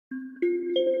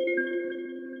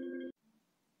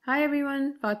Hi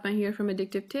everyone, Fatma here from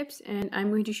Addictive Tips, and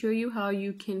I'm going to show you how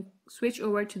you can switch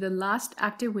over to the last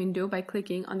active window by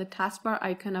clicking on the taskbar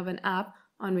icon of an app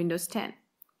on Windows 10.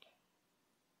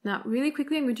 Now, really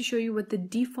quickly, I'm going to show you what the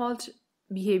default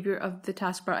behavior of the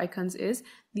taskbar icons is.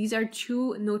 These are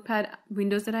two notepad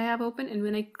windows that I have open, and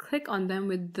when I click on them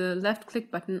with the left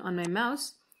click button on my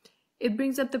mouse, it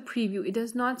brings up the preview. It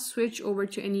does not switch over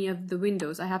to any of the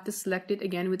windows. I have to select it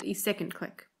again with a second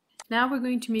click. Now we're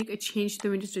going to make a change to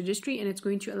the Windows registry, and it's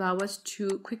going to allow us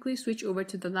to quickly switch over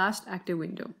to the last active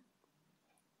window.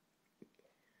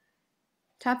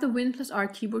 Tap the Win+R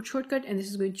keyboard shortcut, and this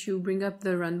is going to bring up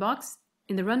the run box.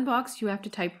 In the run box, you have to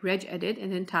type regedit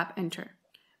and then tap enter.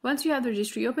 Once you have the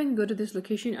registry open, go to this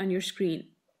location on your screen.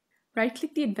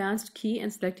 Right-click the advanced key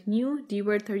and select New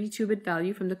DWORD 32-bit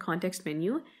value from the context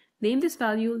menu. Name this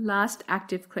value Last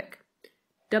Active Click.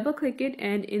 Double-click it,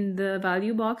 and in the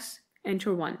value box,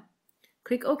 enter 1.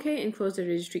 Click OK and close the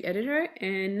registry editor,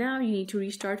 and now you need to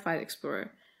restart File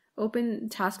Explorer. Open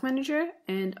Task Manager,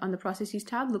 and on the Processes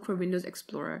tab, look for Windows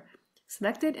Explorer.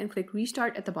 Select it and click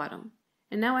Restart at the bottom.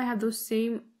 And now I have those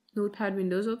same notepad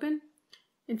windows open.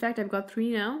 In fact, I've got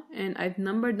 3 now, and I've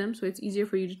numbered them so it's easier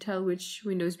for you to tell which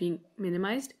window is being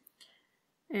minimized.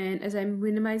 And as I'm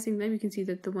minimizing them, you can see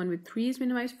that the one with 3 is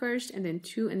minimized first, and then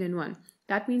 2, and then 1.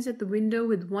 That means that the window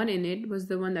with 1 in it was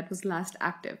the one that was last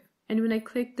active. And when I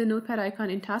click the notepad icon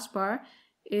in taskbar,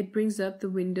 it brings up the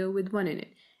window with 1 in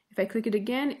it. If I click it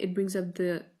again, it brings up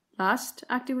the last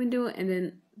active window, and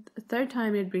then the third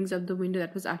time it brings up the window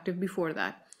that was active before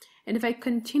that. And if I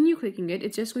continue clicking it,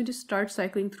 it's just going to start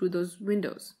cycling through those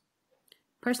windows.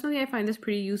 Personally, I find this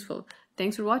pretty useful.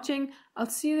 Thanks for watching. I'll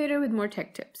see you later with more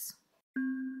tech tips.